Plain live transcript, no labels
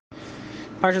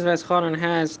Parshas Veschanan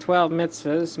has 12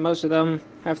 mitzvahs. Most of them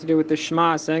have to do with the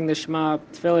Shema, saying the Shema,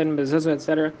 Tefillin, Mezuzah,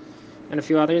 etc., and a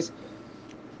few others.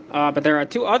 But there are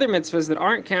two other mitzvahs that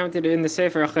aren't counted in the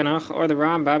Sefer Chinuch or the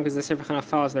Rambam, because the Sefer Chinuch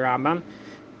follows the Rambam.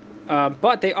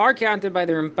 But they are counted by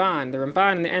the Ramban. The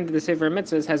Ramban, in the end of the Sefer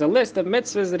Mitzvahs, has a list of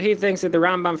mitzvahs that he thinks that the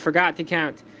Rambam forgot to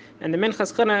count. And the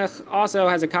Minchas Chinuch also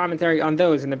has a commentary on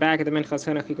those. In the back of the Minchas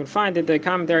Chinuch, you can find it, the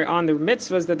commentary on the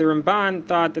mitzvahs that the Ramban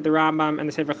thought that the Rambam and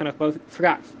the Sefer Chinuch both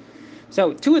forgot.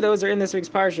 So two of those are in this week's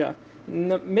Parsha.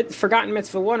 Forgotten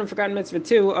Mitzvah 1 and Forgotten Mitzvah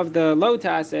 2 of the Lo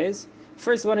Tases.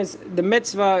 First one is the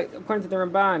mitzvah, according to the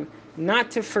Ramban, not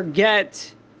to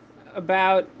forget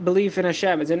about belief in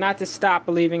Hashem. Is it not to stop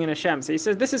believing in Hashem? So he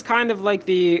says this is kind of like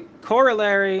the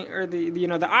corollary or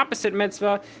the opposite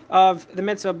mitzvah of the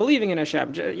mitzvah of believing in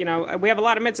Hashem. We have a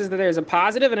lot of mitzvahs that there's a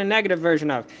positive and a negative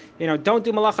version of. Don't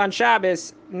do malach on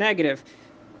Shabbos, negative.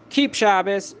 Keep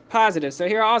Shabbos, positive. So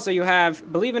here also you have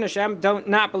believe in Hashem, don't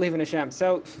not believe in Hashem.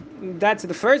 So that's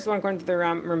the first one according to the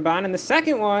Ramban. And the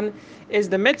second one is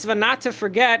the mitzvah not to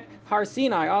forget Har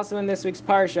Sinai. Also in this week's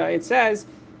Parsha, it says,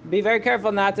 be very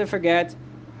careful not to forget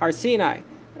Har Sinai.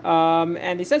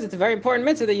 And he says it's a very important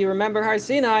mitzvah that you remember Har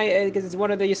Sinai because it's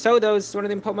one of the Yisodos, one of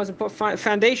the most important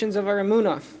foundations of our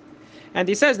Emunah. And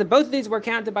he says that both of these were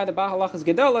counted by the Bahalachas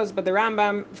Gedolos, but the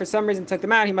Rambam, for some reason, took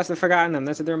them out. He must have forgotten them.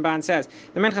 That's what the Ramban says.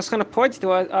 The Minchas Chinuch points to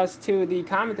us to the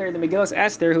commentary of the Megillas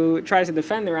Esther, who tries to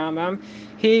defend the Rambam.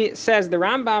 He says the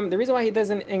Rambam, the reason why he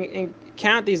doesn't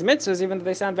count these mitzvahs, even though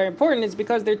they sound very important, is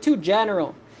because they're too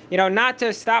general. Not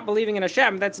to stop believing in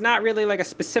Hashem. That's not really like a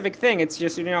specific thing. It's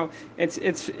just, it's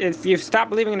if you stop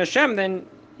believing in Hashem, then,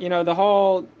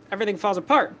 everything falls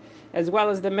apart. As well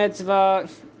as the mitzvah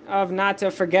of not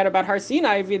to forget about Har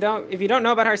Sinai. If you don't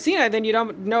know about Har Sinai, then you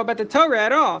don't know about the Torah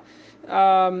at all.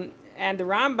 And the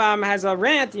Rambam has a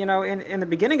rant, in the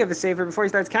beginning of the Sefer, before he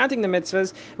starts counting the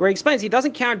mitzvahs, where he explains he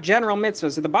doesn't count general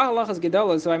mitzvahs. So the Bahalachas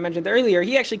Gedolos, who I mentioned earlier,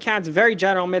 he actually counts very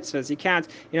general mitzvahs. He counts,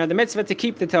 the mitzvah to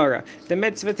keep the Torah, the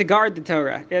mitzvah to guard the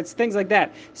Torah. It's things like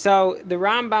that. So the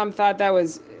Rambam thought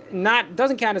that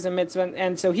doesn't count as a mitzvah,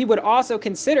 and so he would also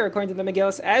consider, according to the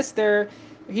Megillas Esther,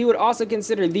 he would also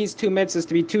consider these two mitzvahs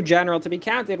to be too general to be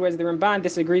counted, whereas the Ramban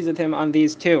disagrees with him on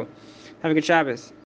these two. Have a good Shabbos.